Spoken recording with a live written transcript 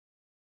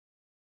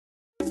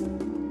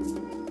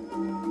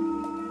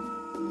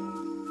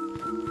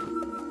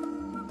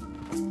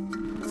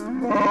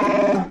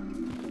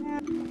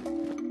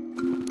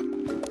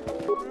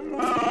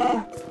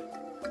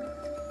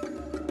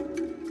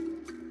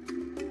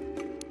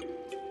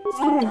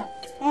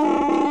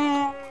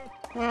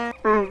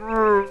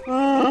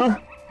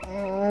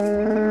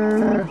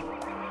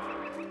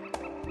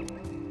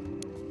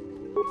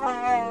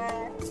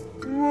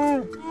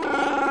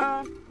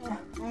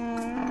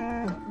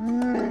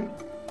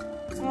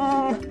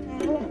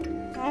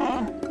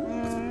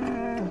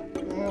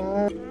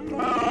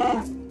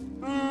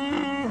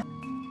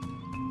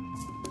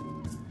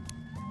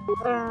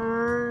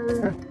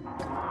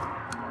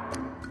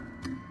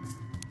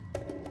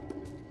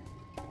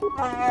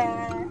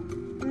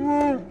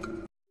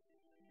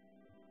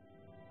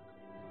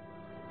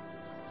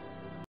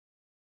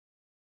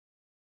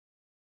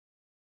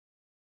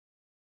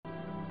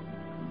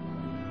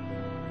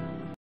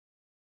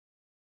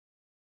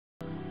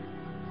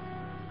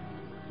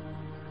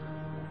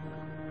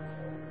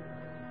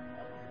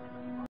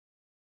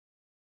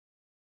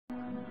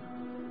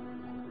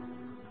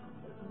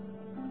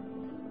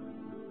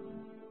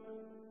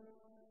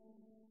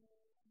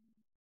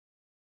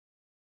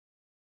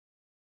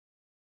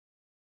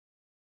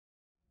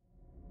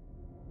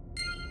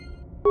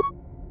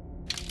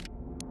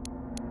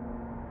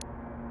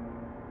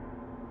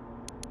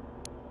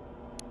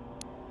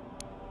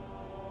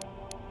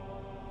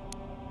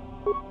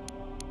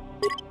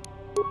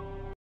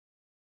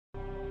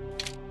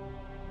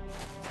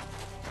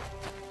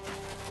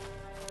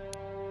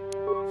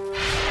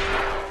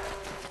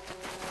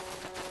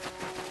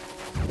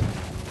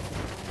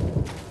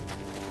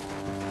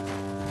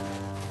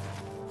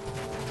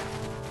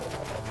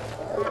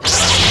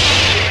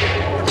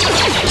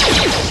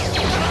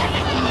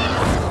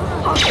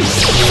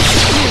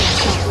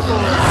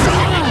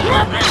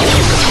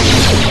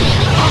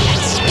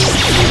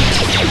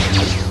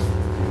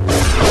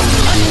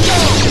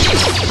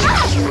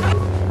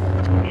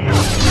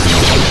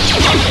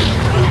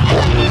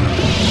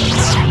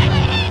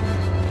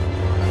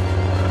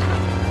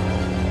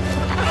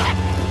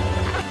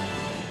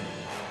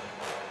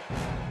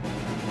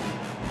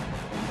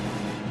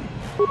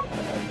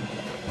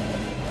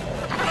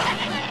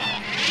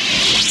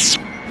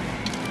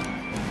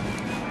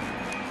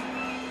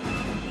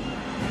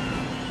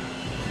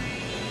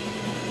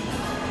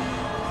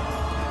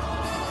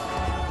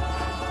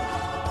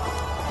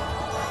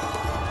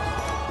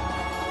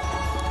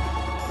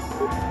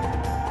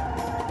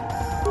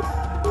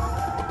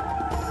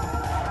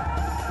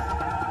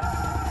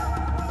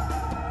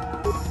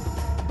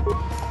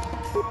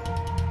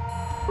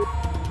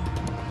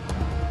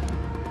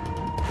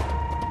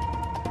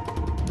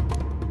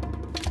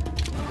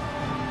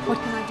What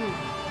can I do?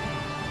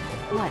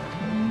 What?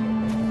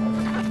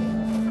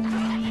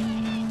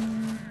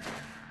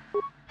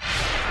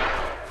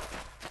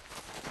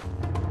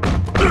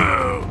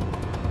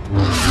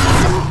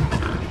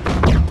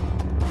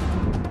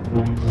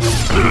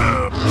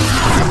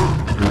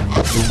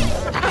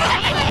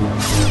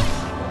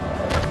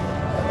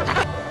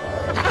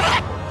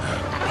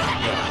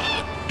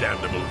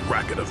 Damnable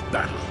racket of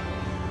battle.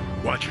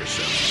 Watch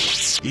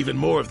yourself. Even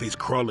more of these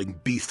crawling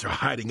beasts are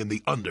hiding in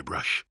the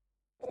underbrush.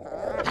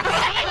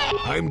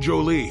 I'm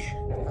Jolee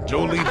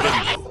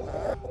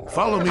Bindo.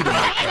 Follow me to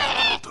my camp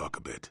and we'll talk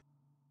a bit.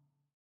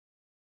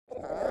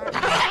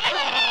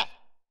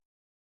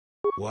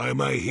 Why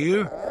am I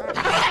here?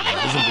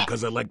 It isn't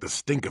because I like the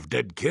stink of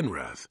dead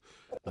Kinrath.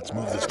 Let's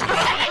move this town to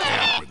my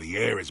camp where the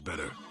air is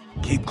better.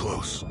 Keep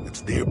close.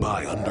 It's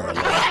nearby under a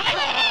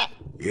log.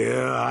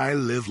 Yeah, I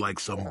live like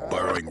some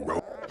burrowing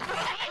rope.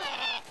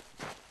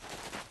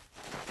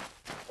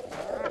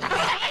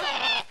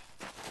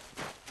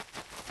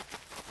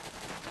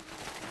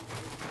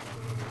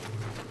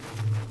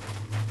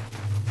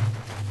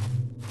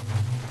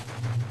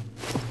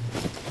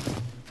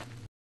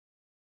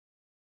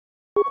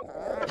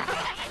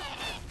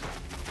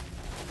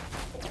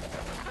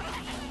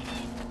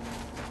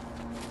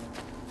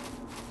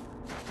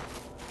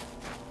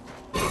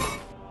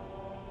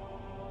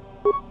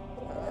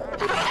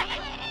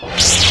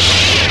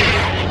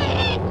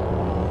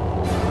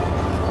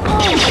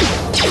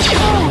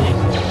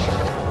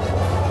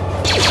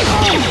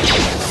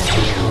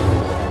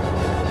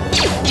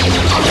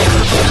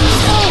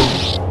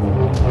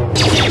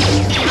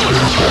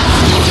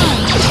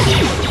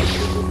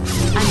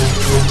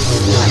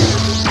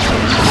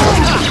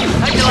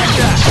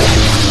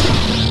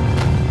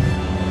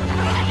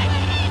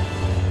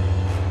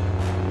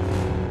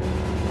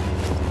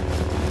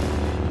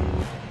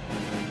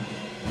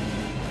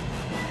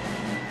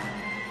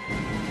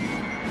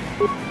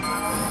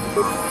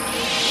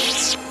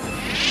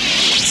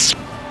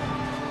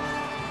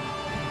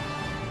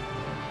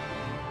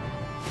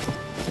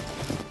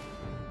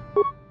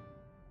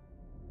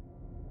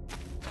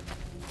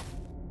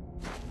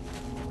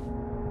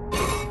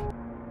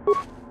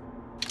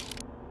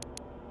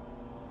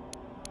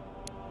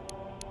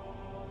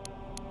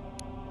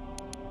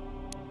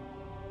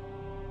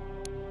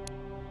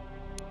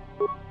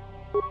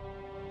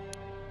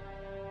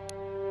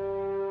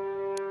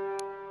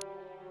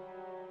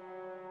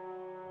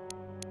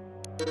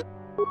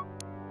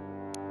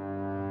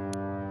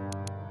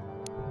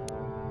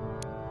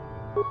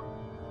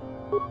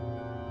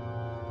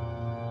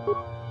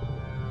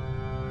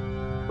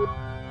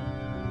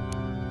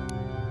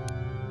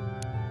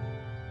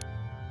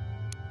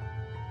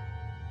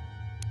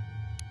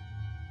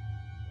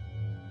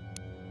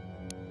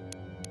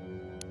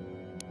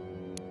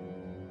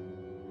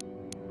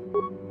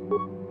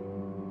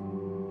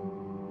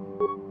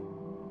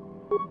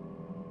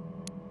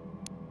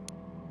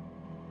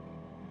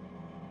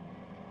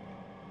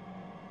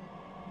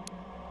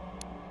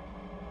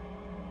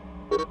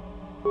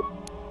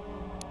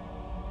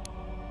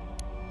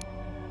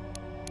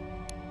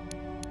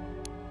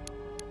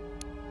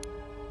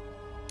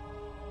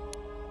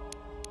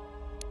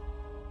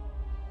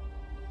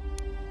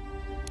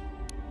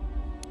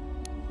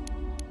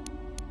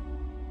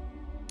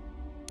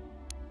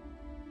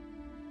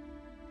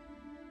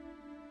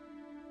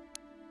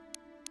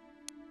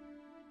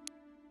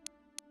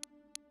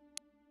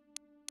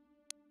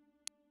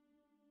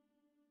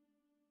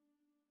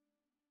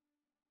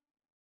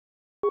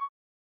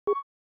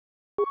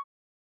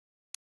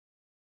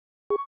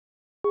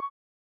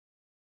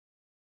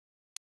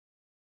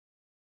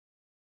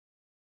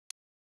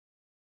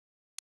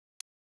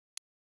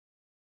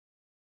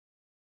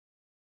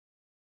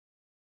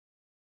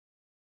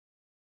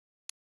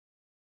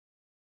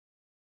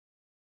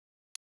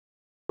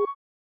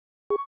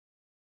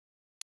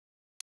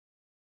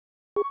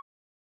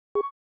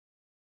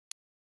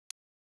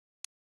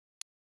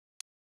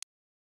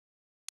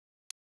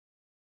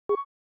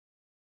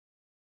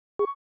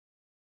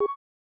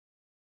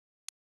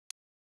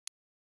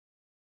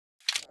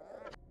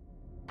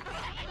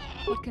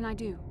 What can I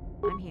do?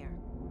 I'm here.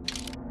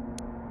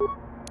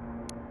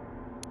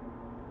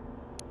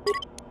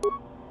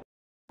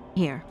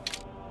 Here.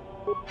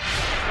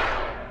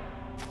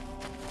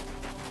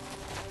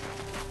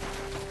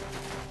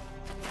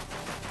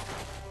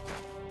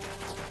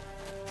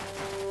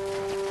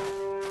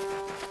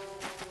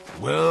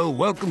 Well,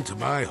 welcome to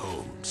my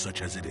home,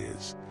 such as it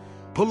is.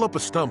 Pull up a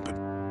stump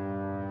and...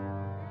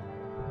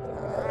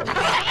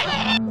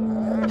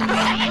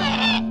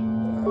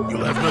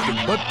 You'll have nothing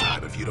but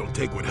time if you don't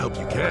take what help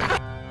you can.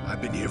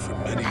 I've been here for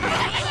many years.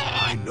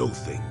 I know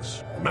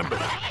things. Remember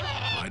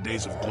that. My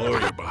days of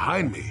glory are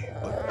behind me,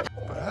 but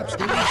perhaps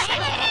there is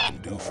something I can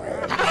do for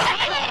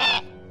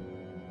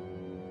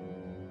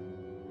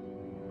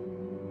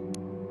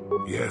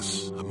you.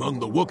 Yes, among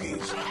the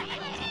Wookiees.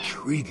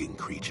 Intriguing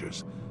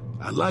creatures.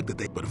 I like that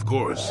they... But of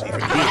course,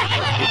 even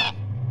here...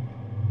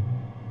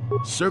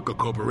 Circa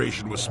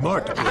Corporation was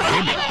smart to put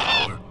him in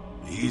power.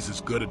 He's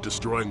as good at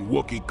destroying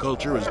Wookiee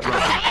culture as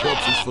dropping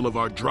corpses full of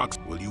our drox.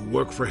 Will you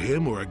work for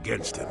him or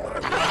against him, I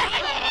wonder?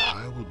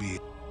 I will be...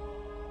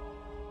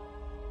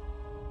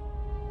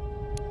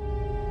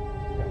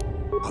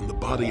 On the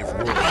body of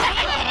Roy,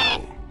 I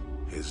know.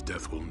 His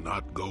death will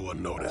not go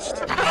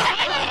unnoticed.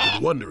 I've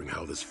been wondering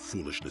how this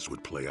foolishness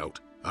would play out.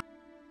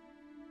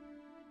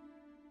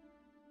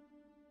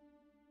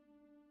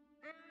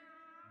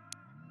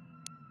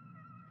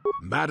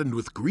 Maddened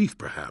with grief,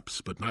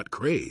 perhaps, but not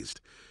crazed.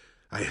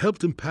 I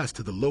helped him pass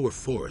to the lower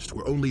forest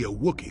where only a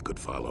Wookiee could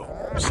follow.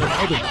 Some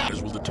other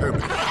matters will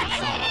determine if he can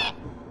follow.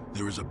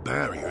 There is a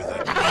barrier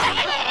that...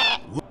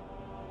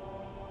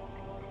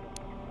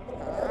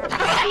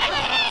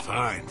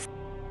 Fine.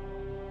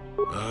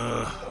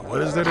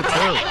 What is there to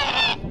tell?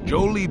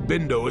 Jolee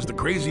Bindo is the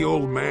crazy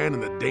old man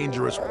and the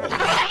dangerous woman.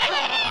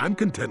 I'm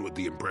content with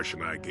the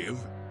impression I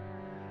give.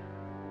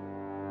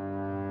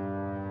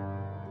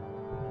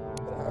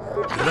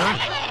 Did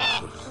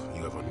I?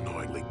 You have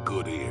annoyingly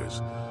good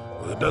ears.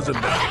 Well, it doesn't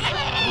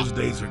matter. Those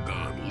days are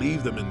gone.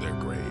 Leave them in their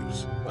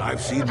graves.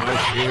 I've seen my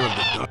share of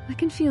the dark. I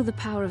can feel the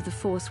power of the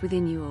Force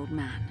within you, old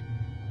man.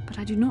 But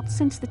I do not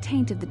sense the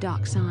taint of the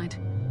dark side.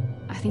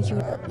 I think you...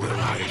 Well,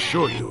 I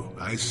assure you,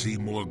 I see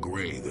more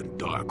gray than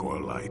dark or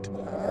light.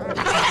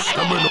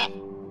 Stubborn...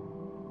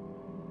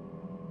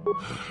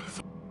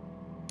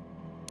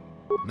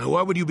 Now,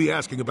 why would you be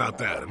asking about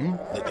that, hmm?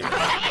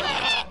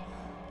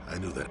 I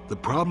knew that. The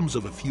problems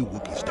of a few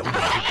Wookiees don't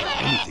amount to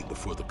anything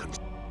before the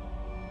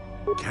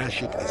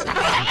Kashyyyk is an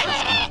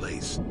interesting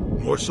place,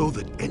 more so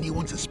than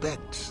anyone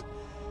suspects.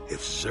 If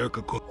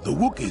Circa... The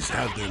Wookiees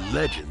have their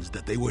legends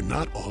that they were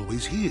not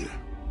always here,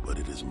 but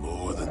it is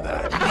more than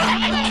that. The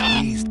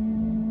trees...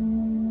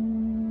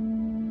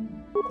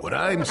 What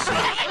I'm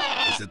saying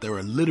is that there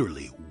are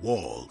literally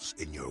walls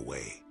in your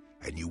way,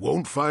 and you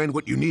won't find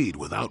what you need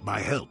without my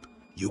help.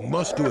 You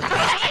must do a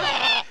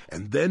task,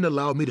 and then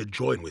allow me to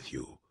join with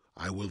you.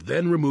 I will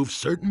then remove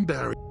certain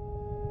barriers.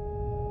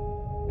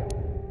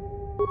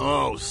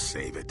 Oh,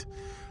 save it.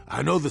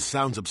 I know this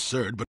sounds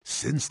absurd, but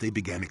since they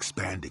began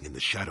expanding in the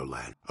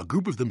Shadowlands, a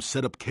group of them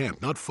set up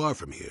camp not far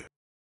from here.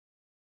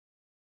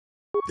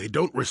 They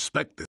don't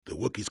respect this. The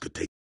Wookiees could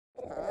take...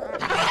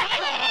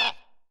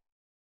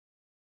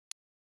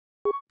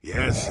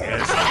 Yes,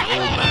 an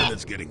old man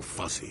that's getting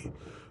fussy.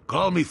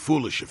 Call me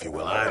foolish if you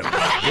will, I don't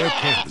know. Their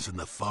camp is in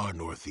the far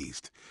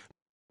northeast.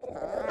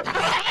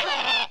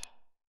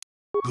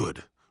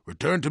 Good.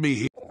 Return to me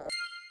here.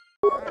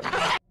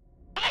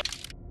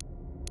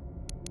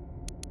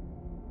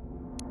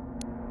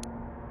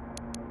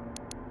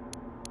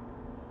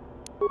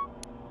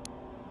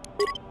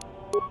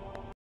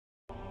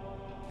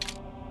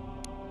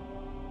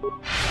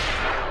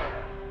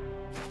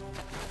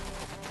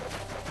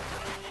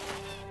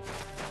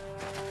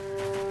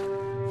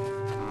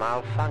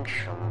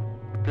 Malfunction.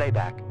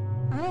 Playback.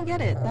 I don't get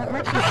it. That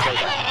merchant...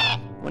 Playback.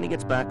 When he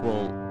gets back,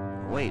 we'll...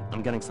 Wait,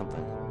 I'm getting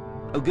something.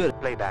 Oh, good.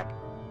 Playback.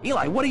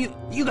 Eli, what are you...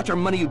 You got your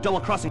money, you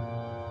double-crossing...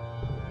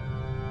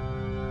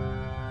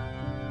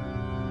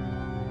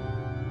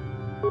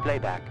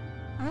 Playback.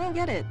 I don't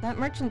get it. That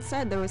merchant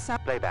said there was some...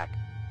 Playback.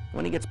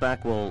 When he gets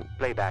back, we'll...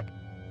 Playback.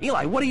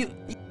 Eli, what are you...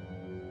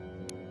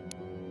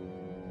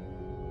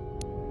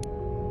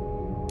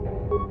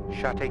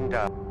 Shutting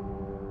down.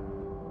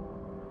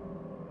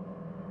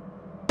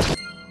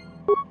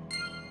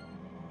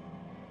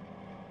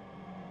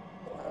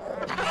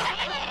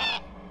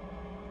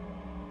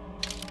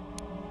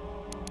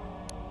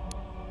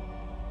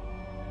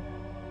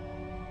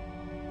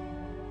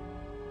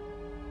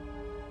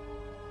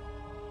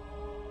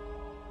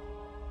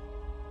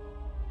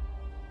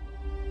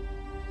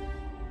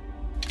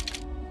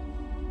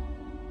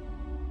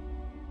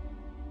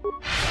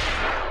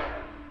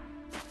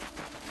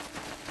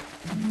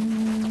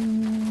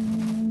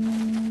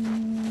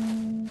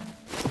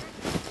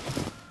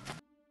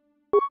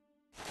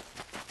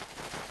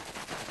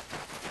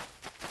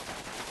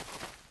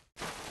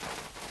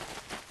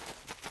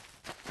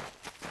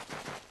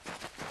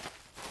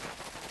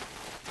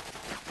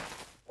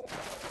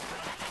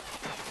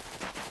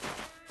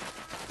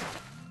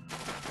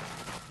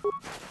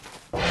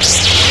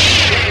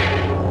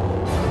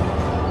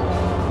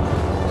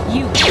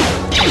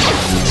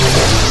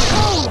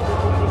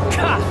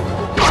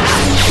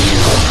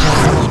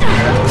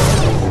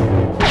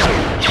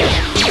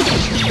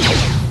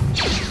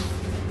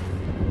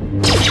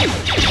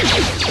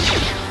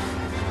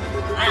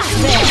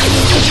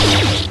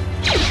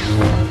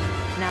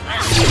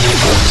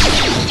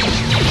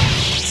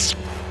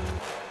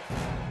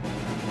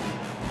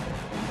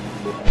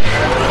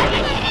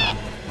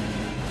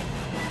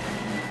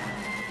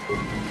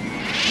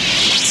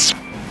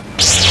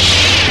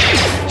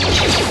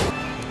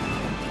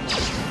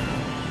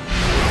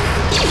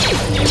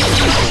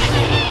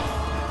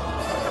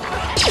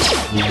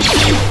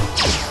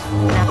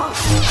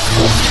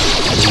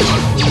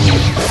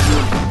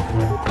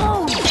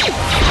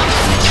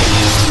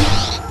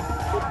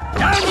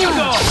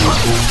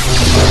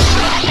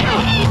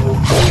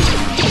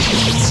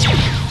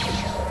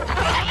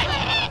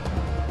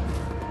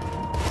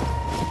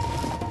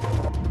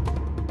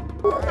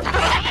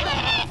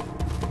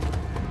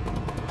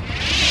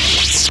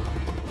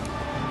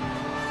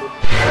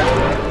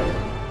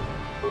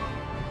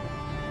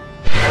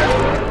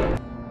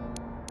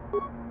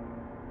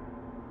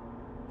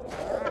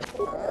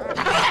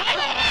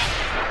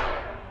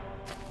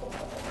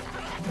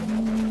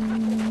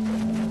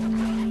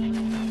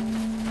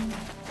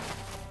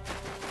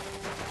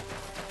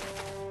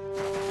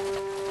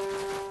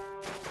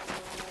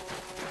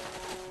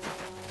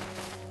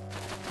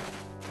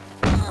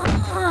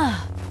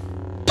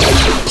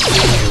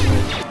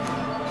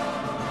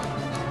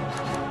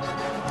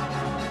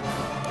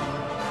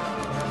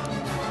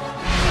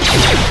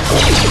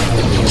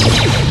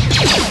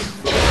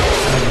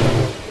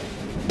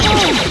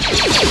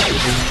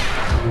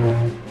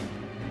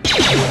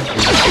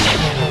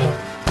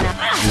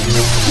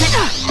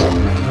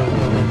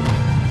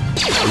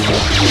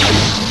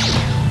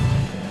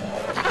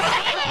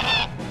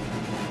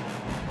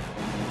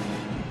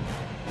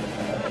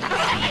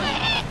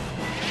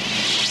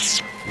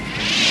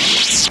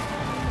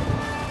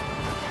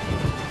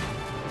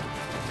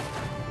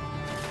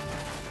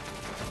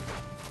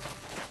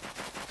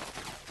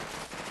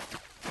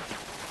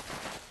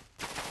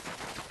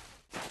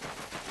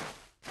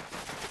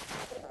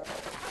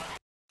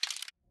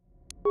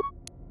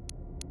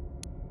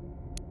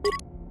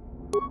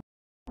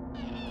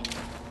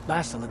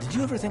 Bastila, did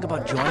you ever think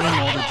about joining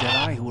all the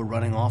Jedi who were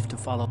running off to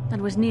follow?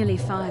 That was nearly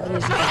 5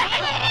 years ago.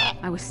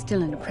 I was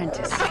still an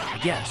apprentice.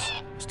 Yes.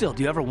 Still,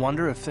 do you ever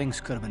wonder if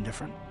things could have been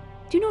different?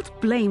 Do not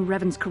blame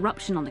Revan's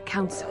corruption on the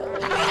Council.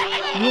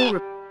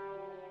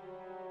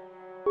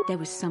 There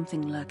was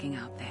something lurking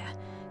out there.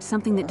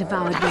 Something that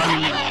devoured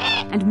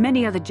Revan and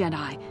many other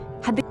Jedi.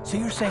 So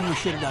you're saying we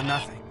should have done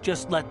nothing?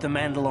 Just let the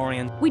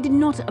Mandalorian... We did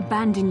not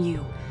abandon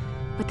you.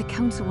 But the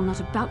Council were not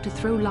about to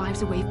throw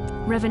lives away.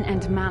 Revan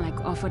and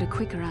Malak offered a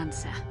quicker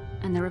answer.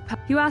 And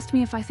you asked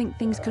me if I think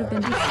things could have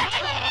been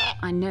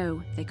different. I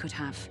know they could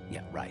have.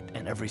 Yeah, right.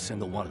 And every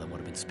single one of them would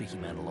have been speaking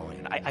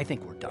Mandalorian. I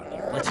think we're done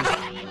here. Let's just...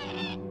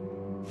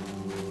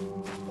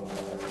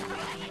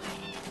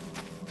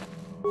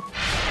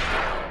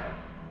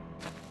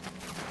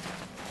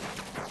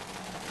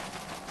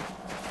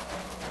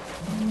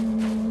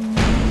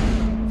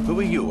 Who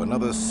are you,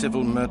 another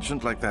civil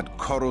merchant like that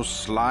Koro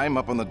slime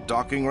up on the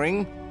docking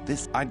ring?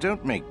 I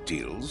don't make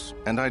deals,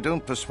 and I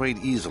don't persuade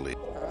easily.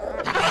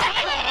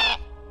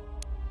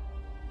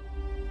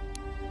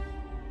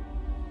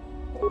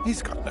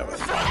 He's got no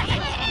authority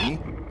with me.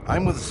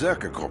 I'm with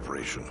Zerka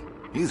Corporation.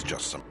 He's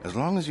just some... As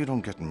long as you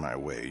don't get in my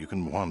way, you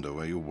can wander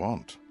where you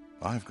want.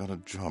 I've got a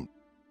job.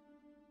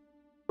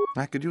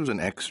 I could use an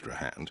extra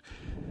hand.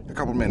 A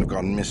couple men have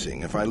gone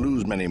missing. If I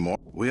lose many more...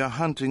 We are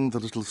hunting the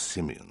little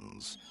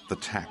simians, the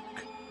tack.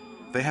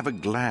 They have a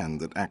gland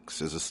that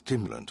acts as a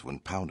stimulant when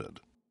powdered.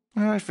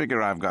 I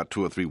figure I've got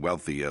 2 or 3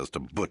 wealthy years to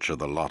butcher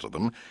the lot of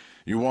them.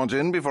 You want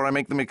in before I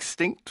make them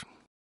extinct?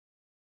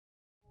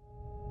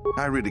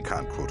 I really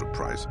can't quote a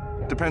price.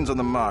 Depends on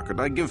the market.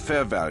 I give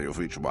fair value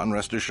for each one,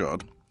 rest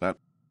assured. That...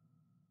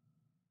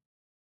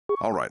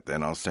 All right,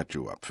 then, I'll set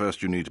you up.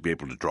 First, you need to be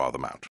able to draw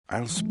them out.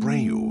 I'll spray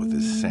you with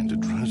this scent.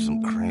 It drives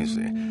them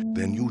crazy.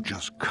 Then you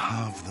just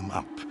carve them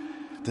up.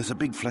 There's a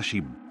big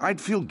fleshy... I'd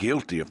feel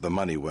guilty if the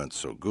money weren't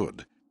so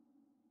good.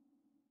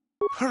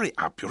 Hurry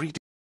up, you're eating...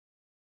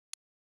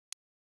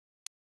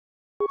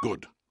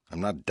 Good.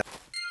 I'm not done.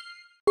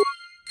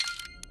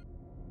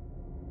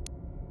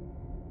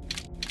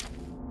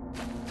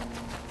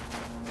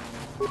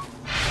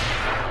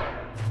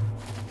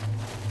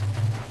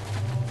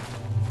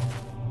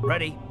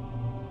 Ready.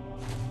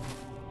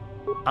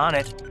 On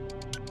it.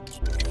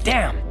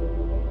 Damn!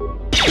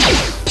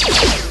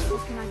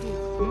 What can I do?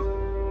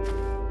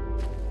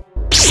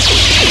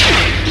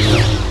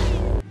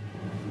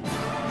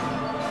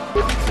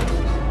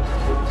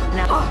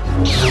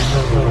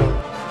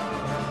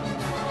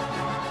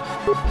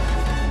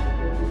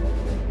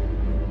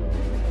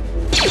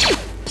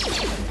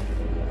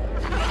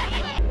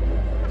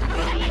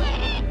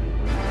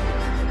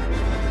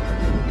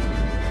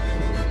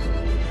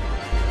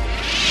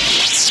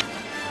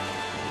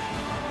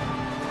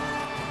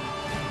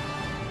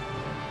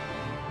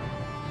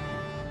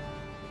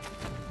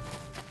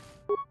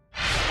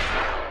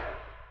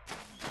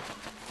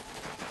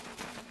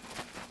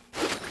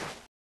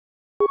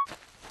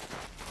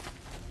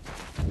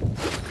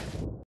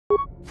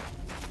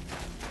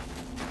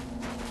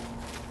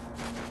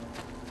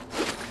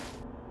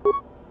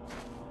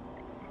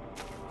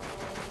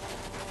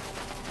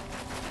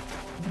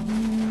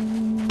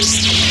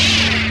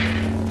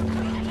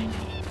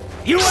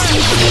 You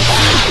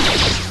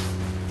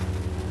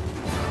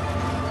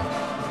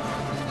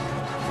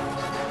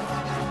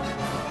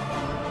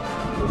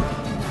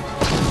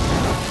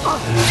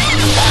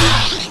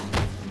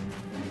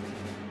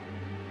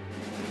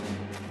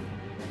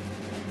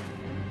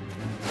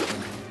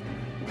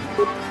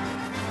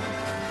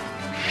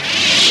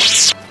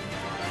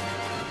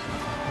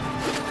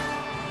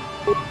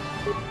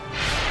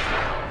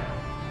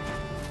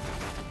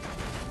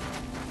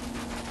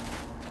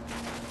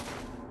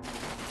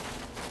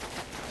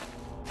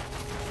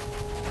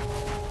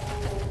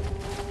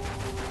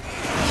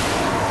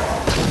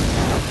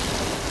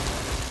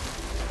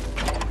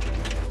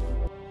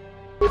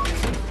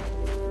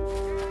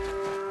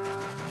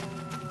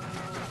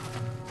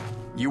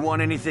You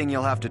want anything,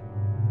 you'll have to...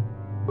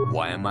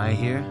 Why am I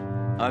here?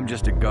 I'm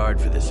just a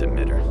guard for this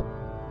emitter.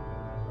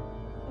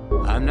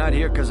 I'm not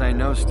here because I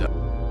know stuff.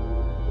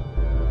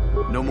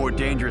 No more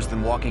dangerous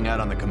than walking out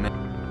on the command.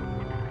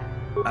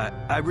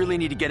 I really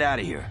need to get out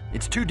of here.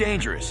 It's too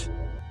dangerous.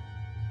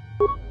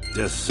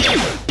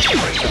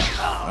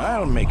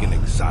 I'll make an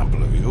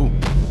example of you.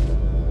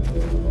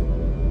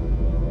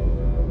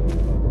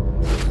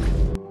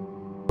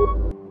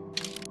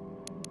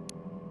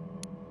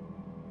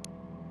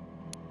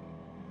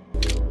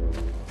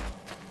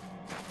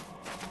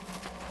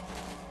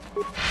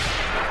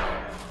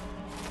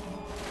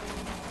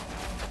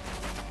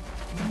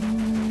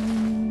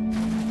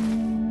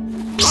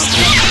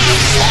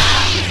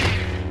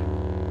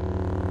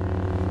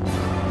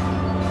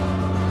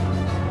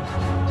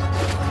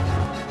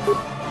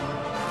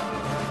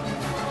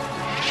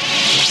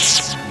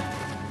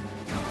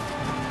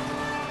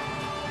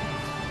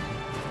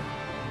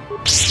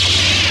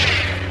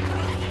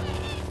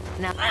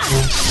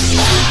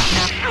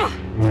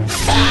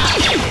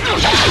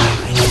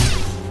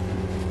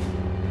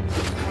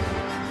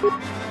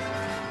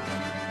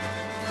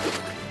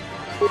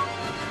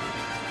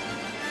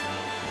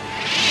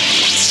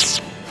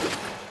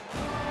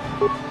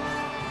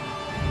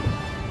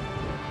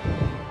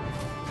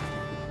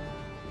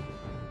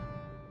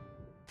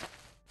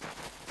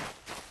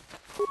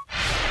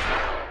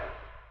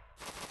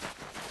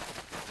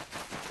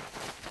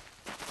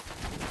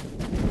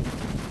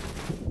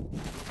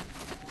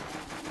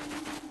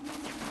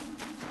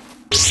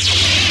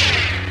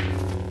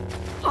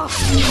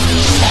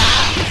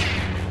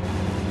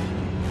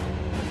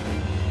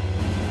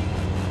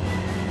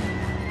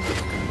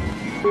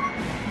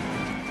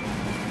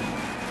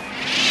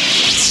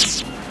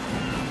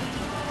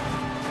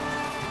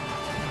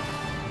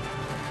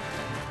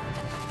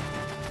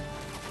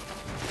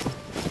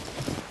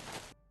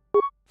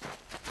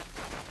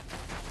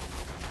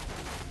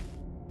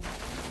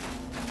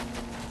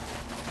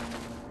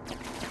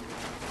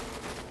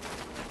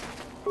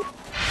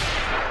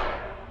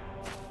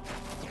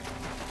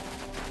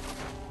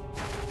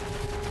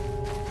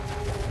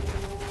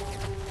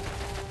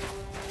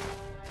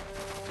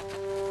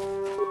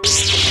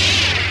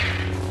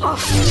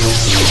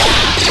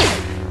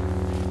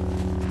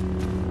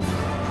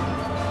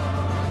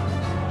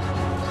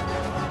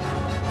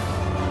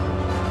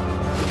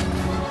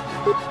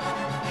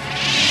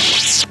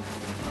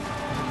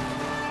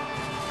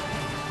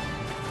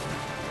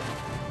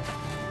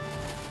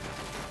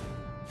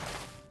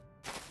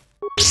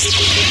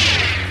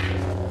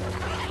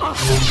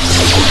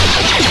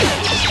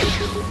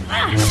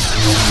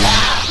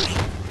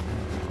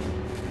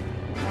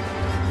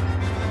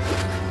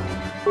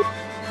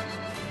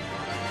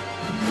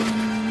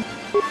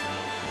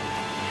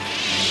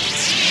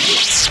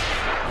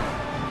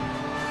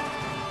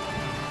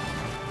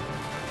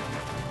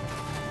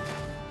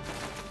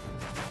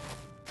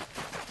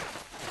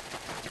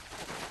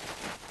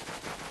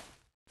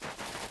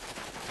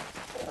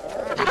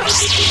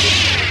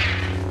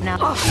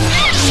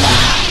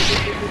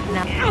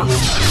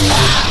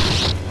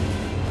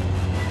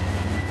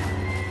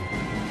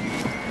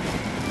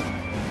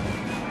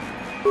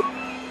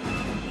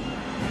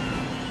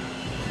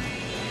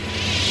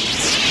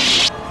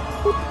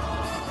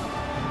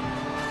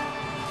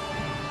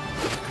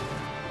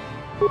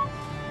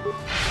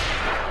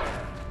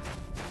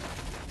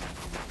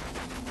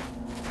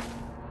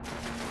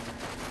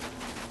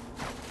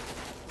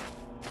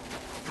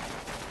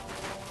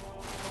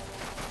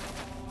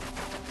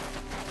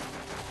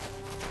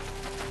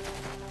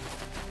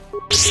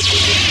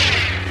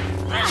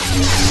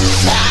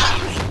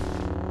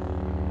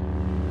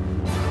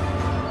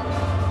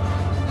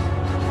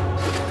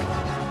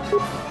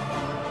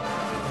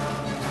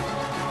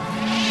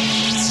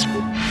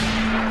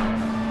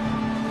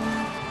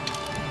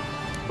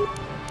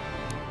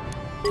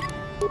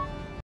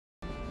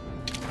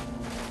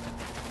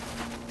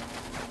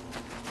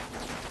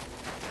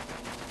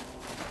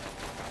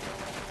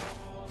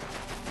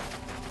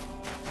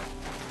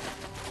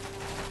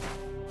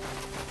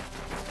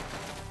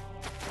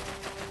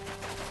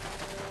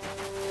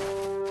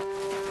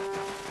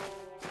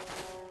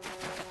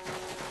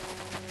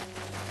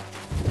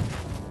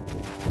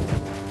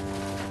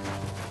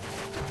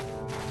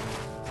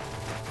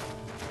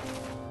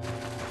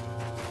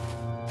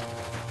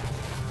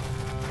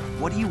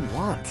 What do you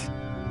want?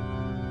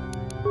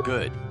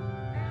 Good.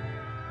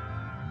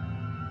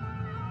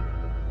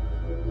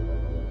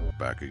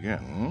 Back again,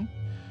 hmm?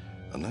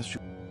 Unless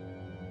you...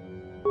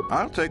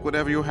 I'll take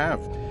whatever you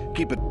have.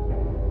 Keep it...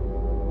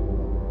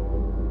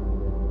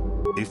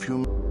 If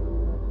you...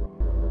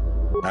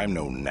 I'm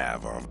no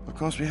Navar. Of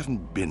course, we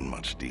haven't been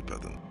much deeper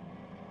than...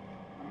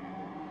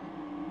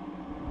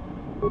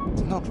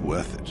 It's not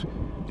worth it.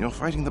 You're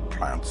fighting the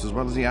plants as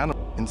well as the animals.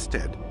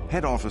 Instead,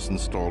 head office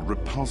installed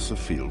repulsor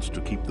fields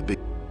to keep the big...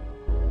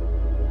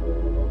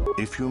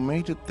 If you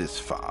made it this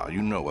far,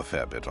 you know a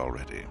fair bit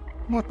already.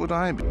 What would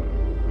I be?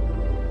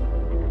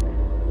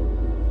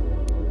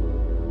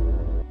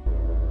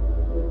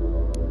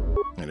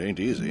 It ain't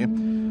easy.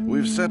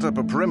 We've set up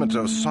a perimeter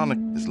of sonic...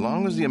 As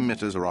long as the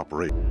emitters are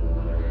operating...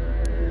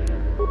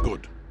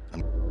 Good.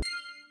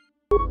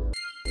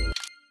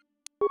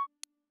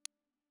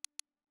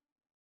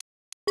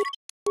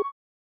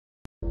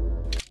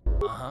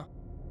 Uh-huh.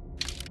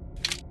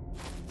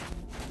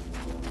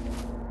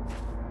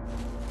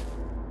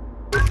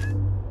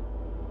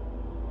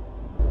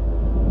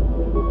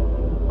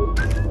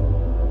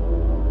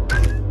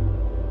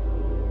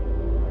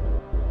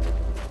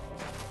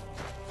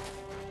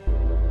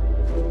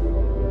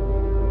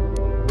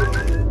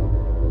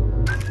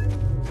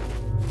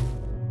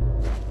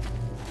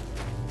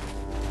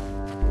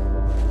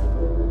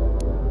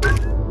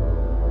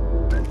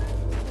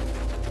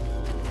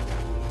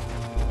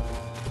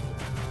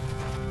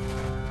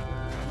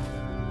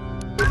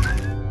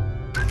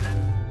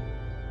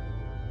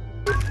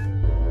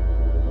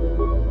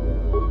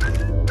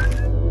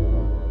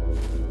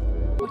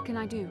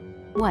 Do?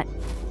 What?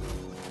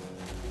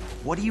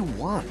 What do you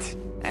want?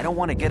 I don't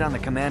want to get on the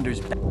commander's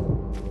back.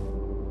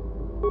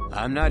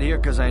 I'm not here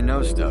because I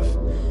know stuff.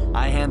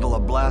 I handle a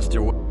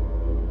blaster.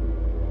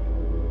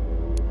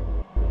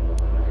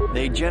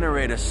 They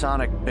generate a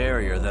sonic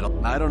barrier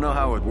that'll... I don't know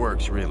how it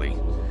works, really.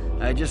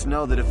 I just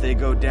know that if they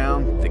go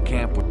down, the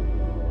camp would...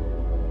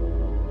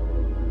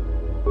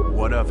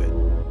 What of it?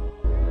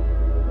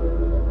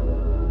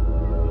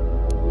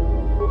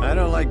 I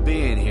don't like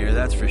being here,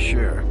 that's for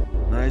sure.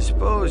 I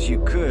suppose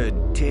you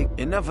could take...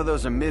 Enough of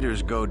those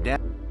emitters go down.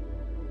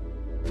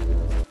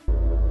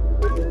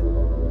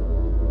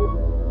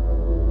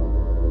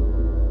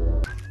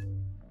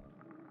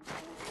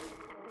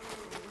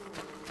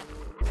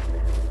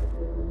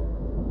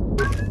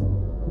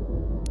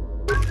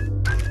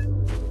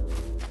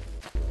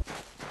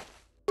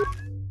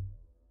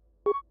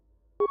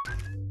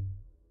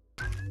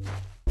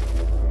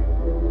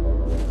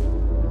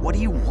 What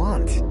do you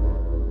want?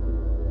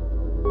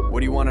 What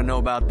do you want to know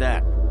about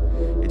that?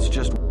 It's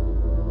just...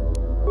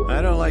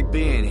 I don't like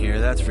being here,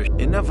 that's for...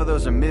 Enough of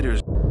those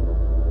emitters.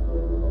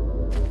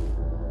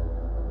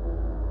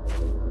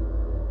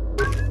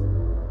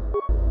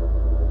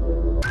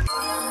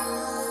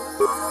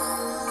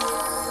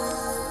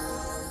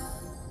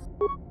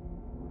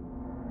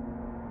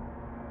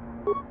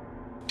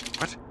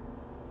 What?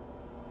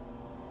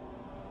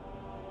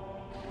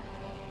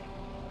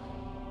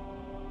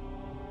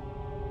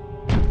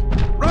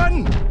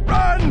 Run!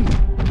 Run!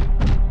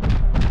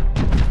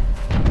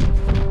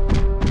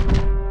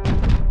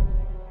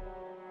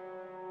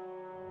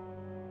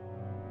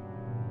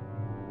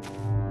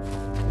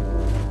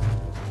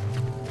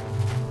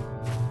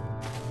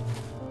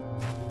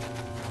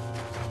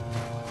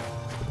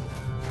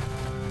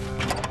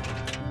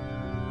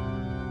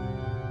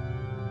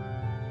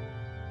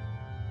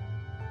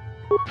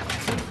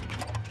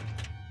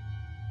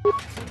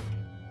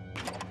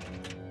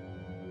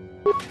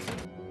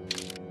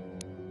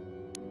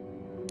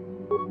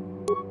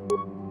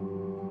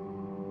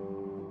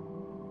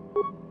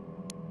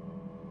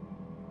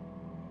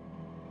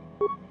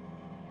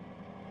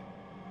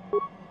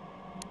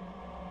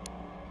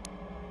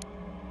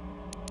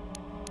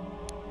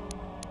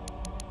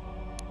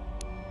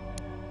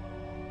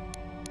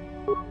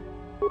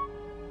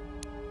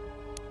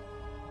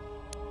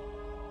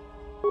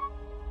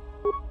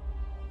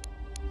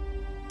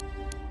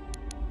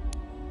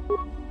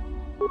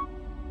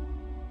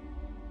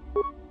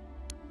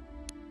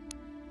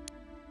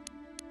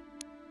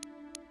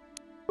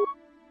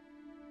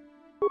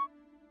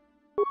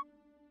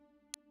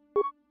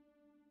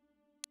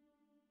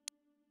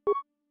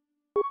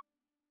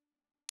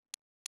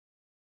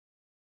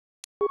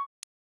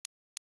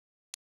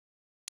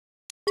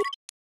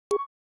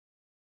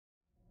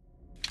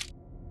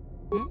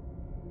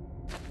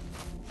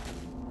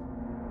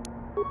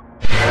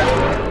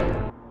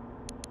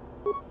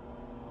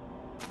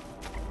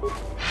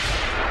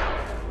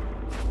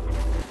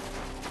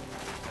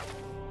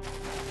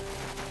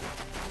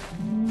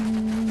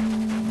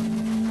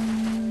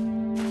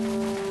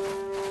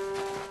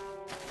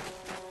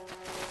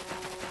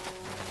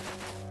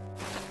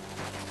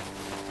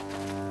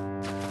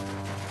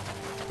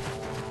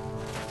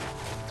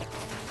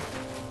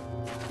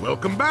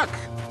 Welcome back.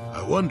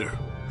 I wonder,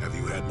 have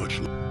you had much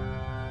luck?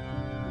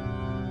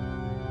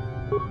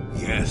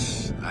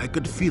 Yes, I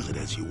could feel it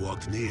as you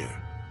walked near,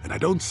 and I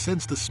don't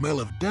sense the smell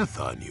of death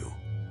on you.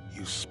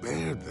 You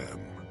spared them.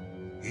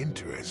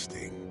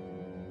 Interesting.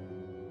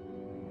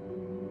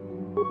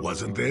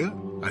 Wasn't there?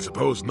 I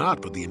suppose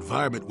not, but the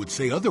environment would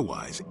say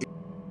otherwise.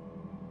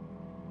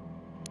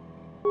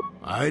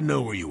 I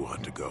know where you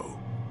want to go.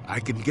 I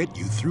can get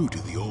you through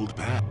to the old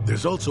path.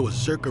 There's also a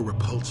Zerka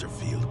repulsor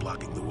field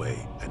blocking the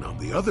way, and on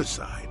the other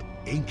side,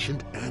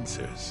 ancient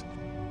answers.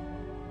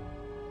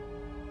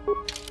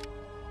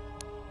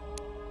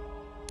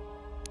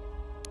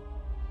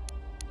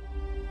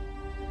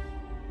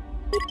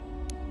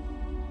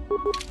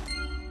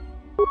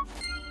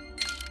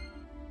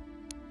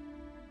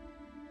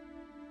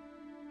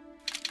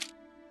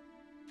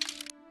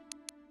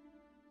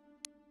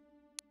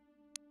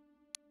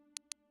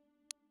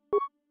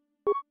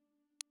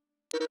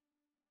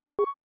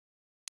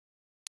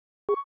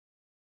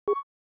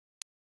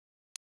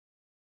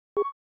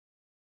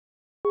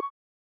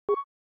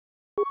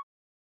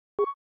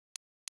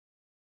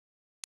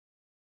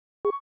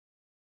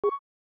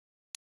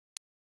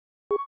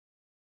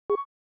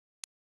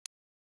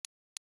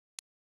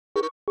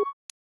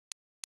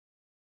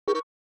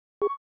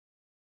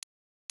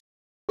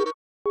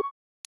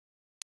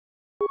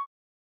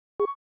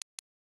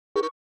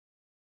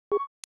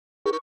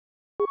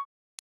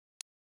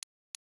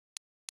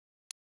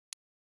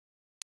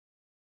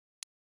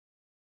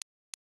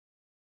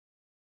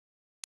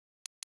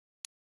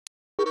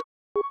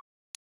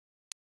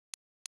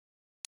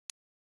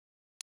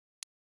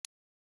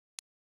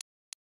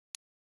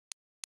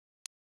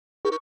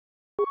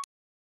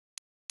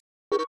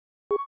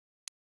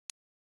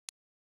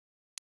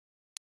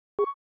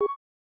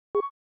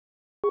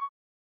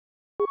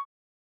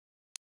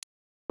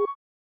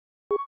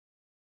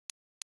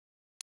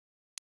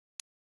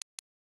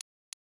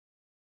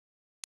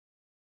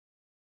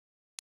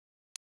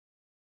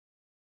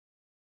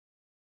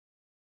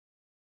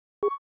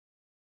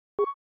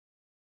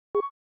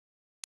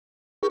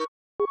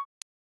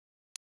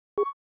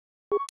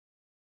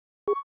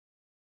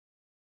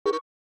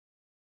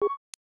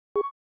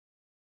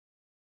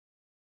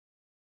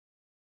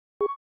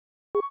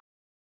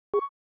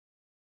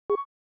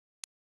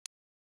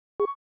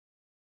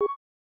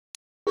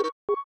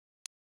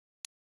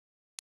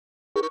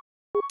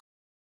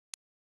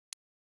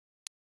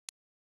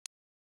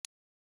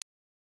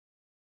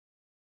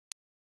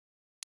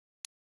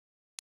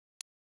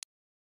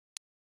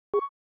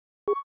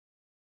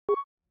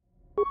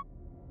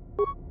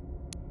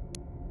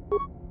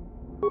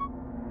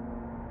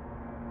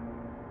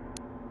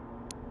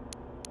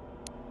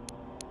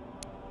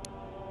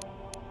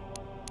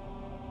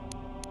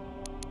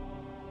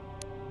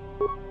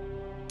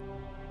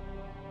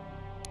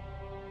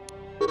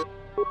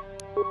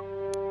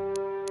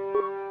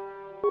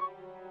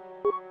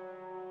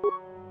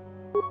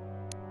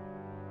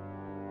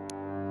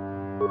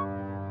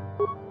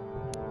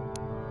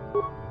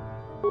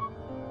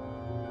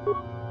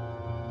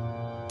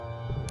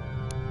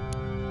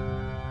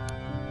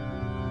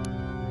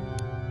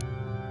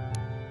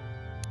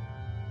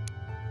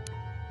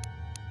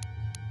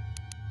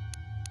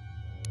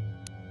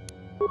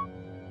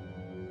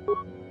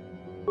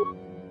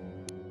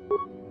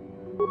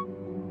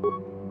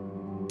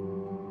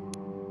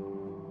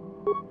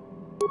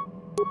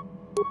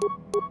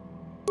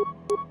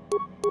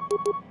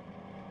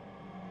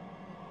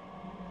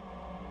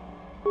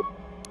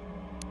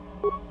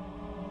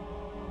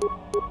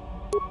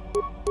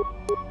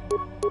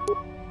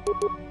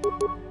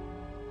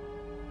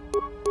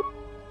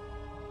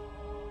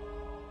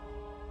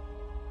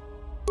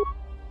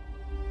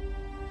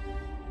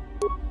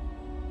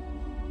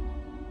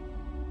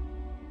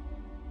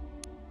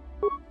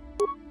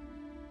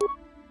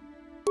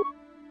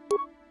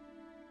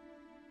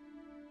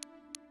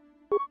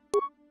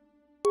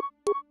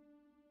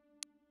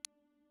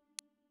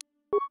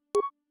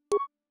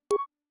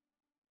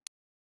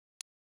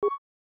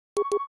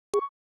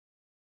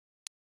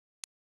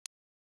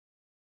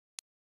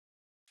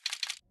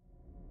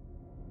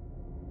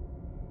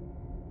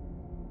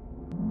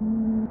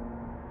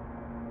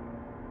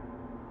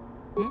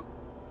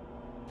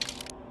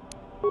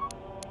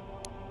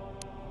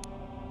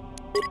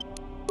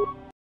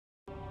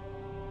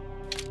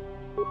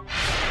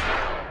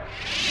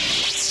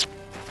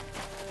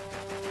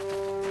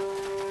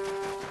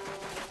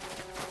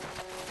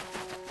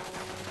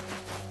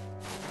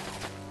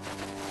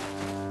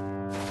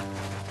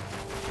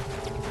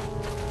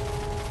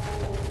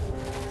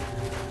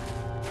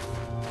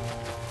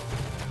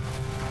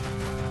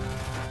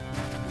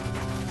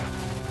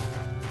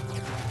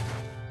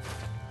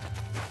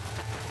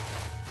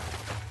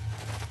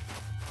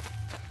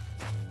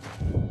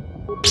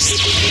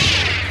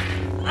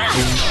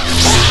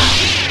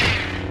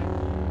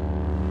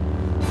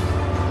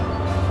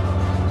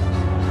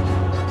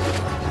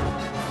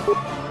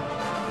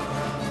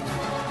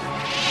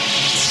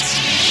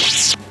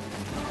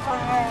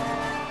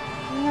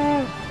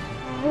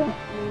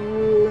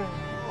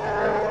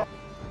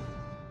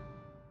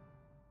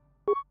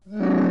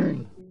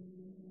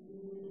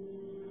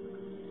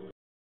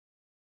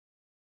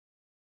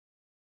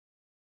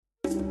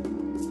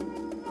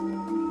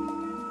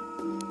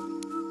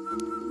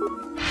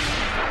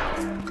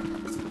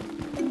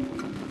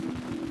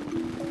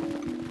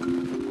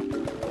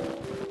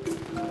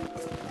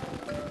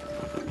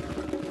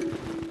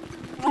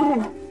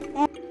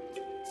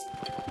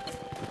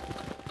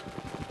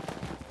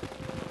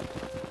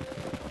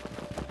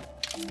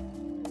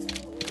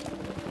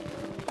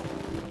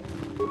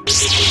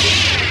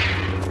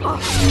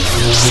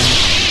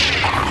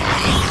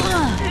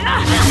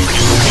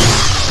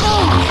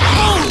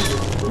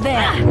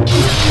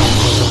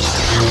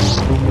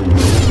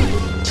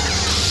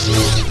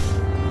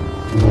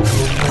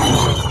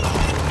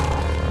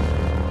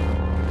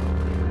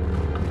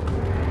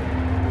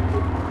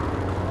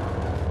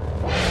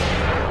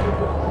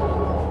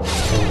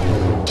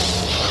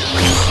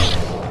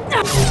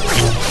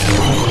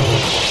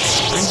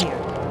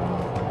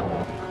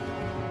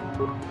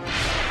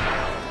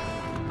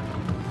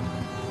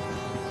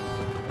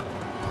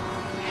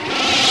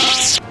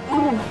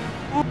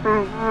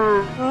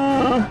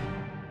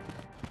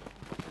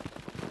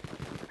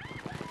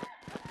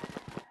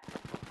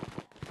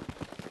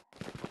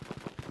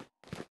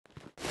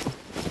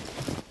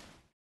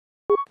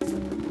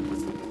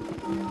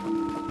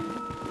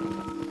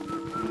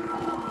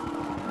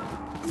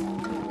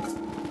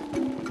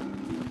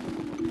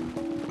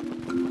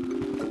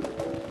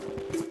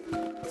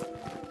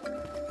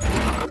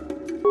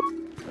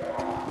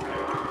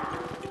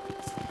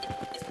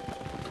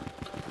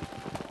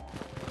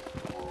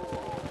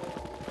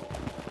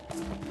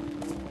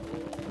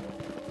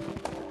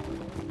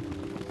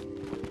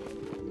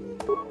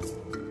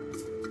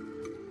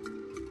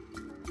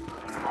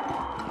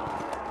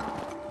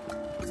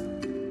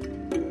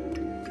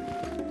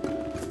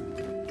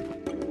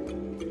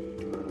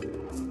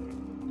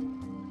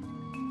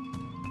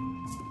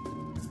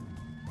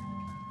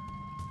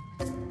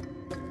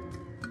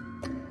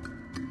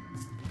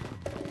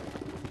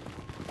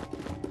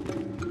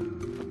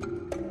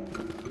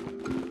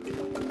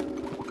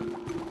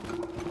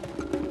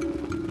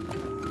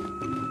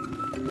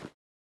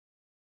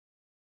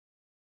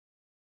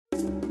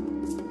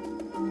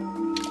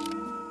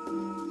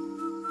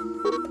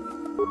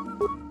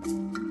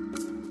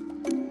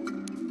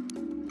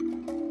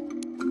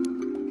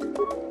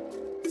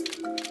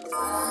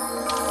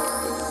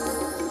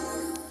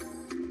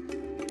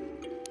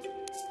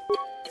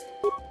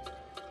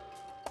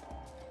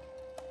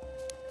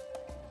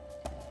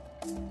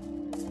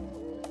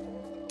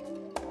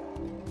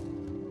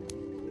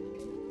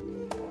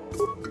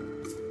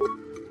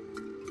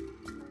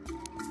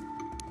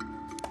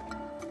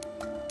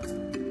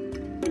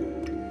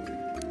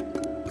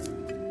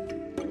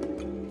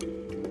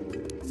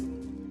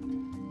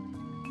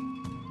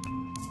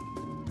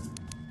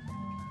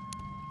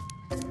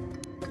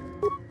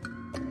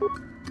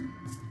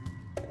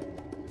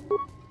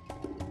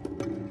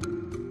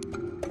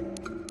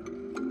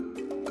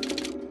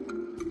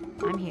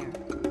 I'm here.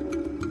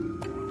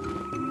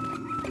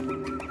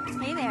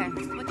 Hey there,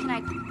 what can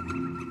I...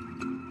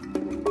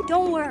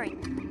 Don't worry.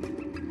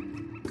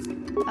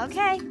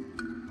 Okay.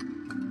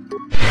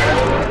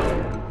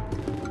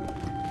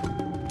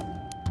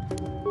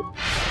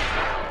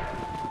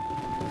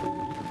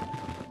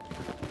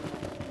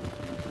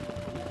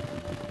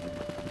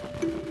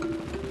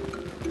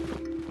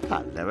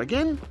 Hello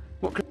again.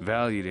 What could...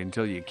 Valued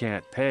until you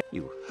can't pay.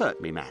 You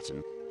hurt me,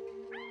 Matten.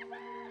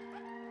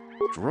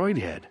 Droid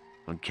head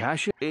on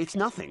Kashyyyk? It's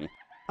nothing.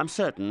 I'm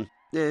certain.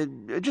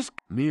 Just...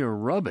 Mere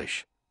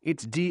rubbish.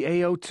 It's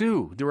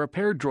DAO2, the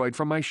repair droid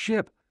from my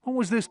ship. What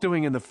was this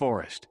doing in the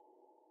forest?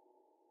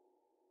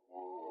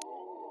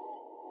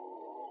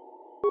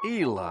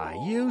 Eli,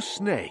 you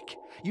snake.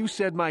 You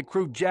said my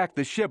crew jacked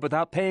the ship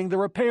without paying the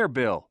repair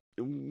bill.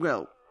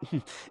 Well,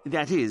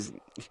 that is...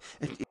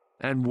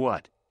 And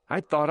what? I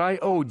thought I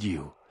owed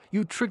you.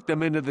 You tricked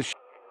them into the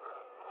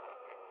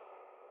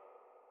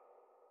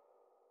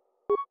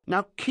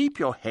Now keep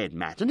your head,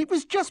 Matten. It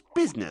was just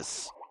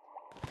business.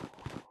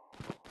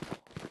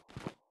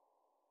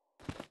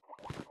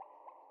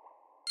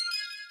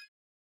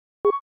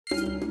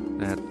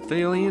 That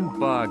Thalian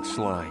bog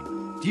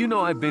slime. Do you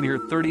know I've been here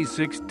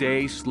 36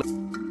 days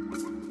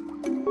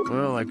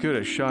Well, I could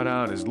have shot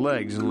out his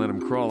legs and let him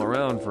crawl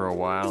around for a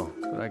while,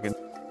 but I can...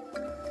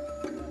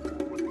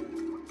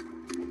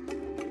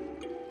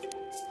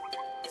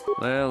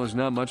 Well, there's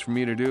not much for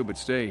me to do but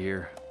stay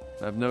here.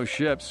 I've no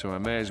ship, so I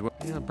may as well...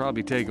 It'll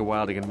probably take a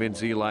while to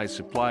convince Eli's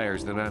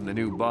suppliers that I'm the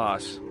new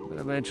boss, but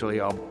eventually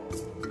I'll...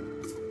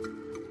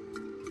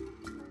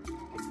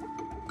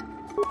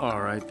 All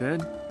right,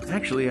 then.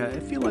 Actually, I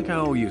feel like I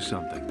owe you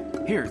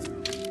something. Here.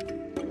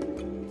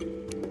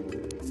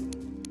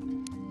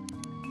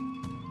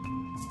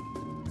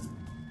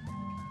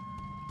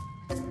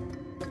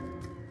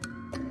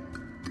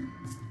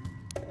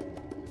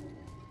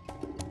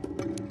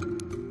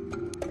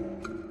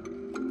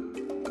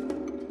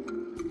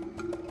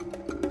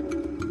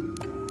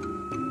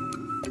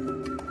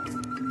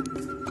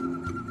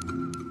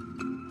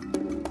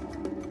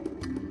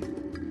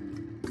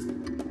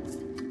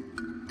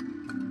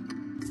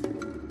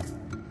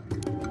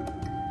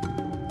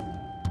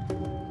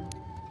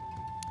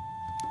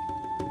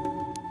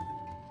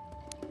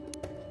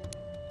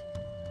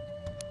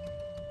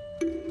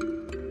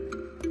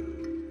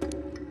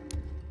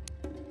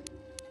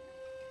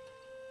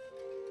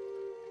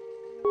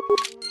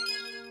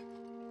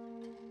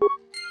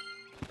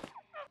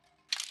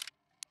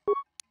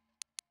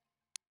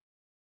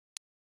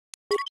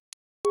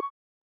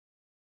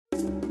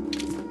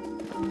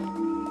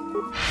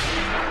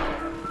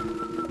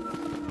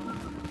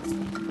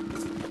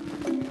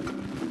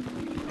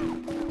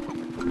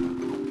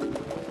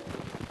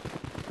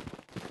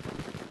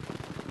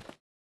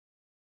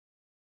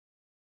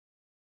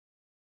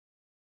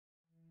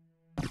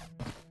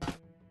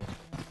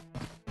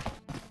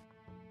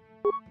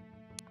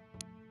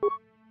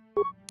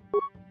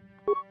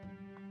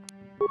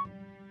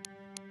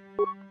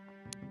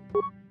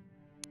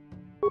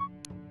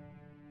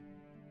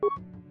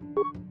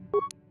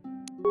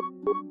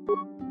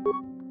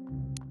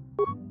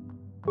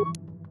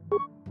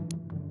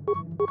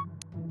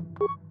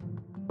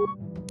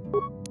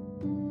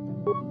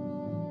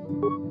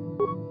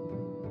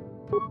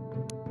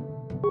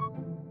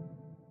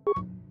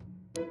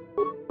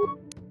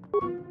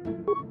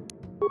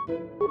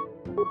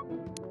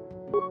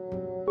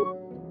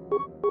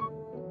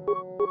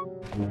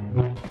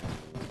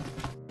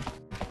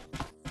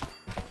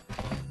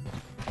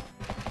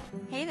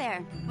 Hey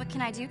there, what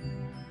can I do?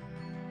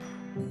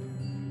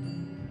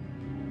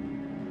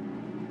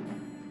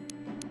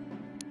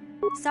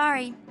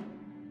 Sorry.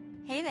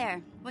 Hey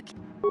there, what can...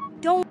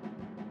 Don't...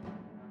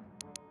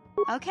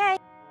 Okay.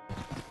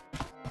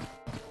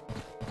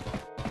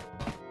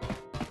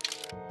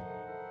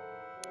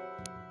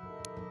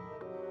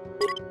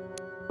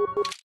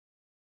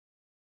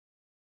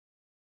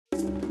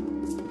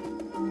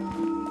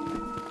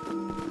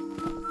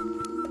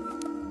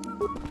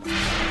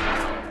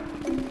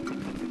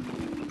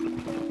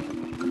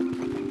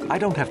 I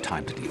don't have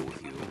time to deal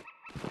with you.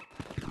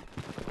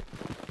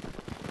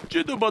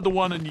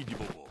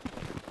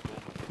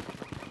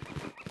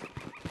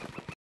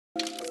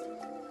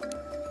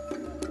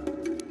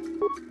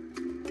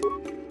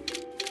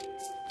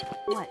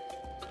 What?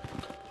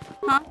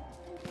 Huh?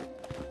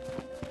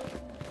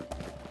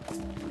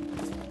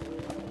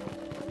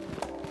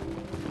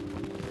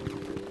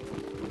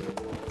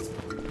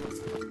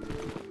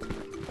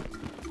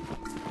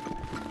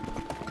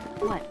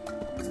 What?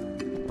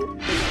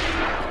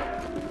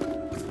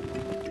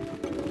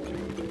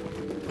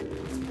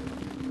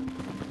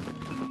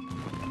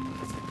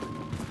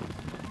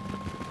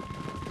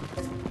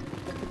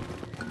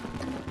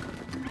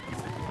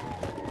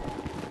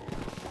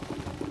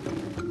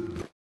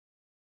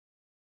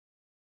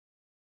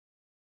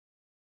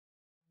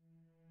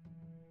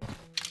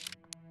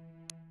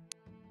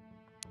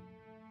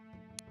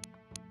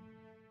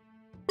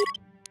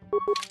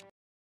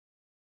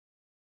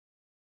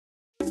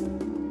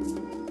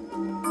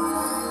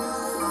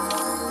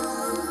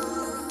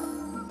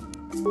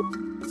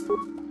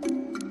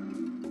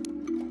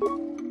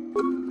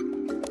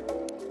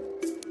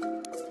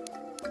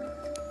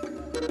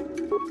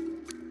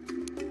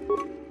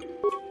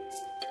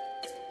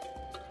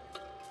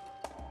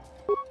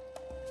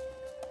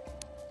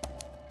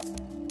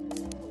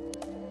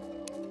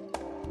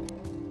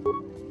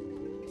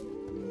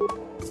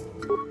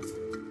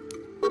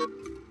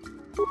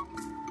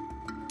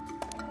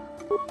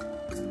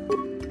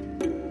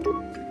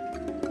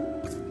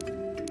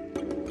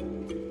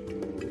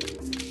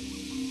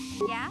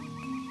 Yeah?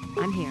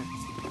 I'm here.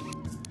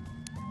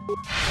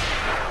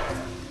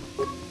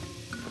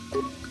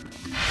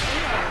 Hey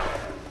there.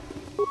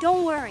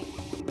 Don't worry.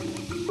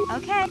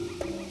 Okay.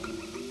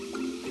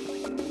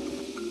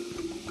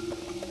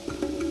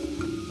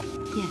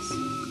 Yes.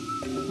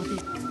 What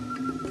is...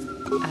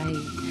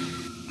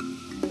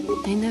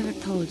 I never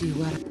told you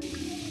what...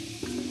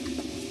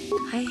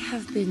 I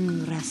have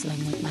been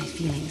wrestling with my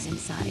feelings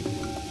inside.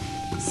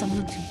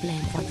 Someone to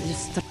blame for the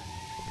destruction.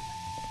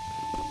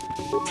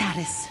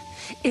 Taris.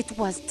 It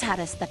was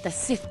Taris that the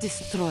Sith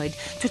destroyed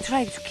to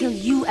try to kill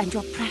you and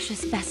your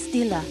precious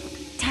Bastilla.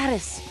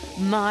 Taris,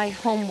 my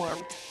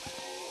homeworld.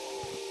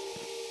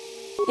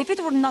 If it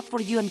were not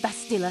for you and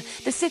Bastilla,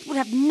 the Sith would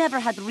have never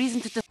had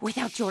reason to...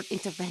 Without your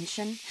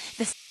intervention,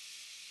 the...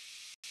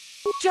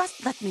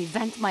 Just let me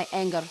vent my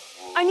anger.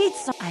 I need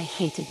some... I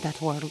hated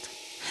that world.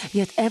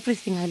 Yet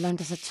everything I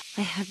learned as a child...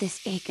 I have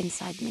this ache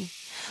inside me,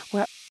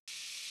 where...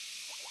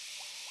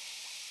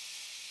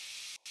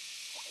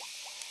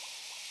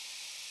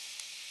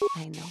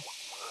 I know.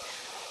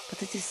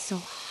 But it is so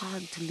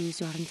hard to lose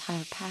your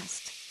entire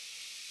past.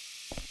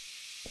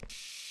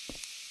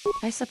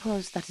 I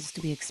suppose that is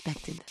to be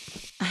expected.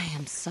 I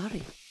am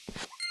sorry.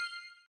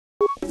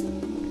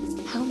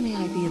 How may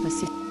I be of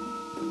assistance?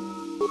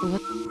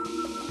 What?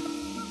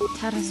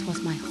 Taris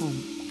was my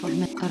home. For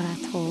me, a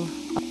rat hole.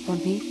 For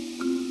me?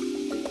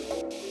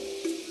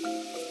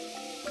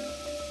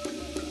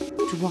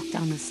 To walk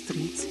down the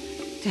streets.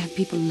 To have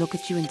people look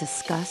at you in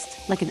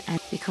disgust. Like an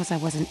ant because I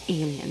was an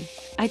alien.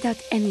 I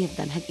doubt any of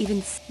them had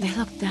even... They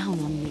looked down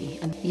on me.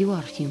 And you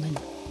are human.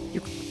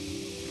 You...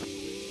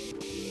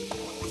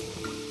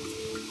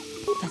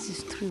 That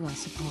is true, I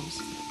suppose.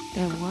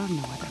 There were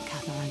no other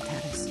KOTOR and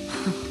Taris.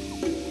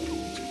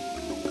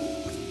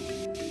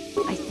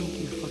 I thank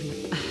you for your...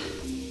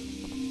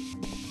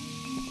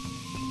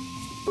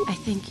 I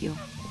thank you.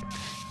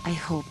 I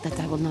hope that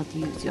I will not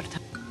use your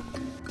time.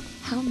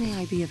 How may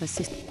I be of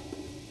assistance?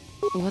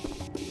 What?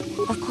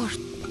 Of course.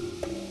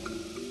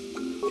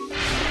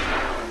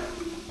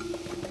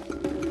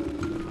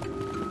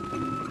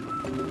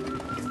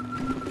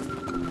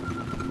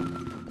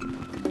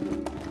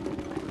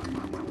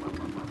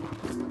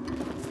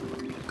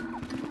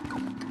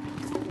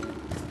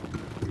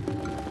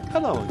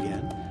 hello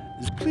again.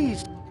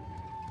 Please.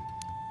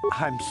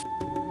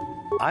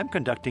 I'm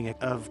conducting it,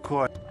 of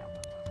course.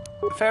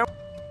 Fair.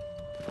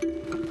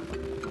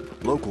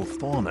 Local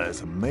fauna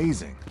is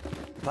amazing.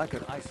 If I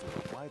could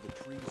isolate why the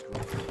trees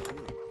grow so big, it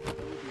would be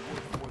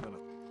worth more than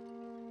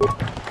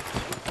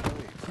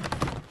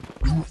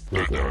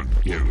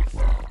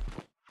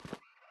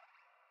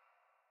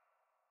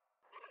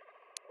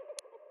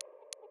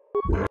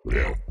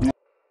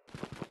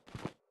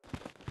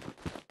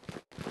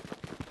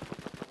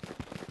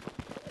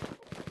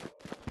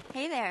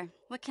Hey there,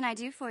 what can I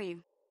do for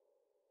you?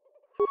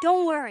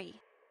 Don't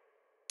worry.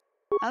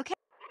 Okay.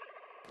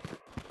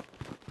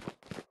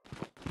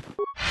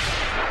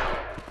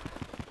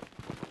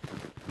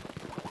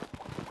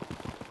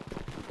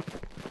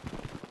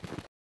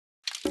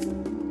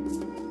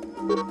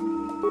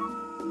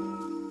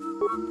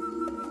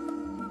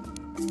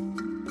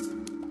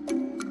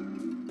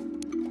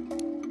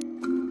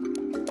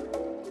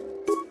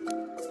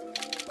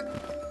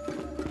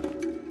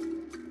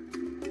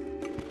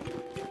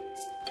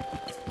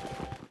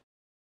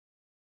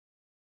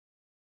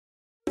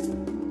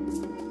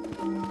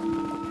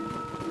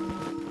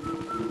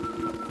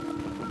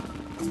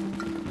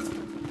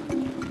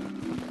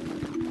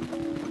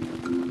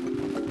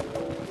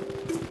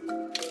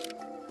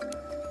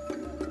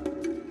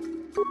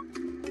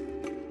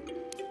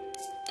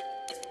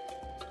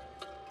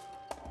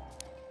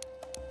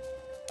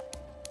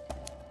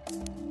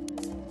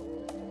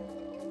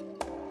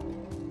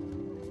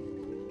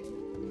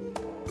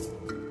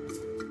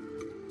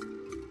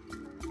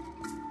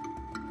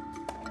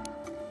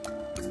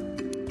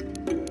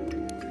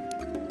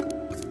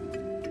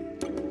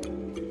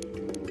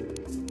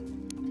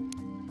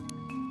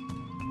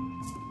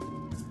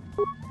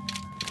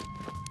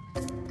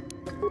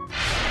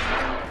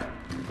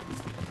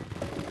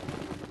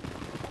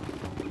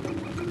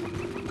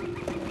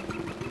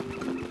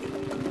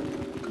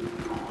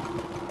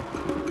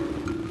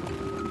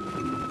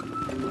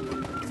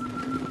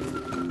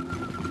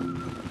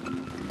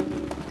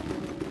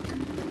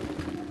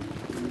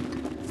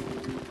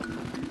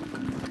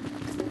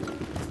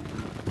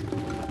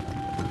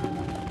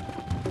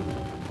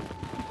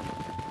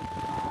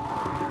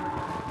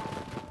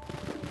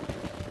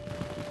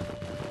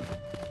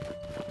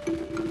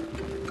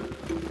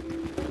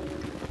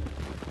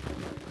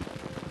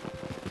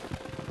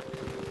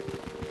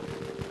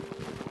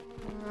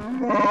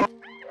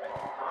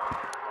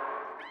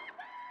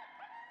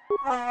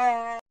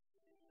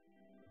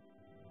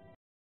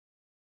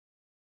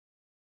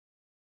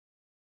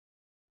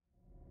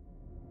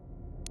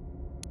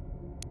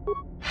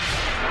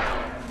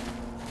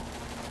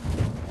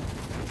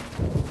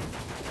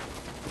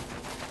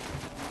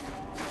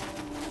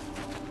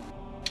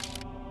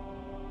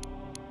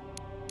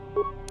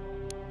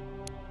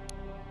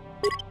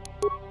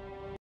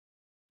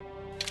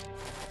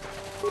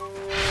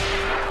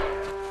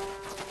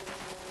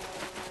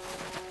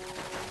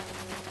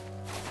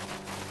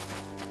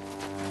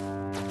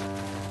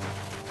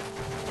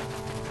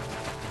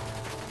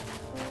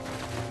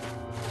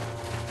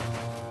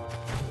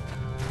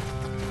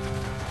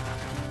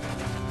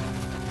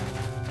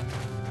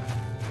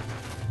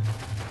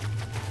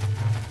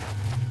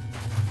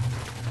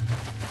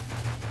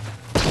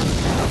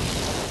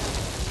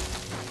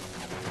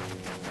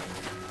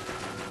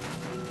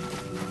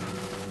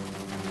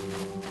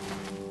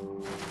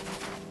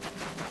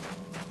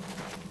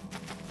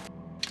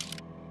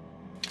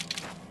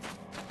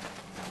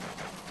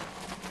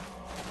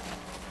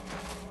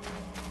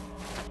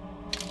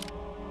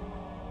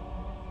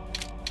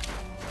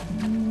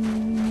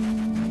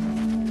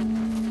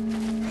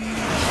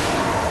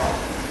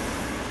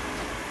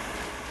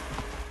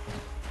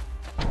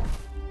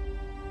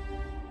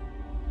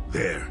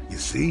 There, you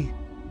see?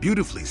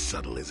 Beautifully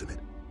subtle, isn't it?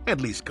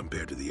 At least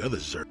compared to the other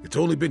Zerg. It's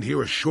only been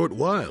here a short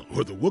while,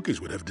 or the Wookiees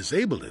would have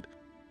disabled it.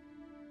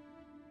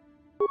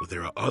 But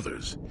there are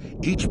others,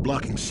 each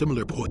blocking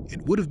similar points.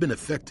 It would have been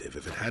effective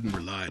if it hadn't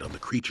relied on the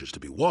creatures to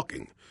be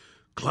walking.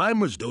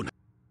 Climbers don't...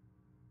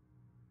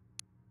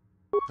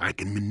 I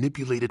can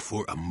manipulate it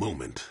for a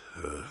moment.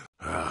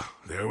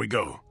 There we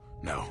go.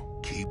 Now,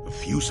 keep a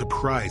few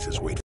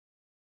surprises wait.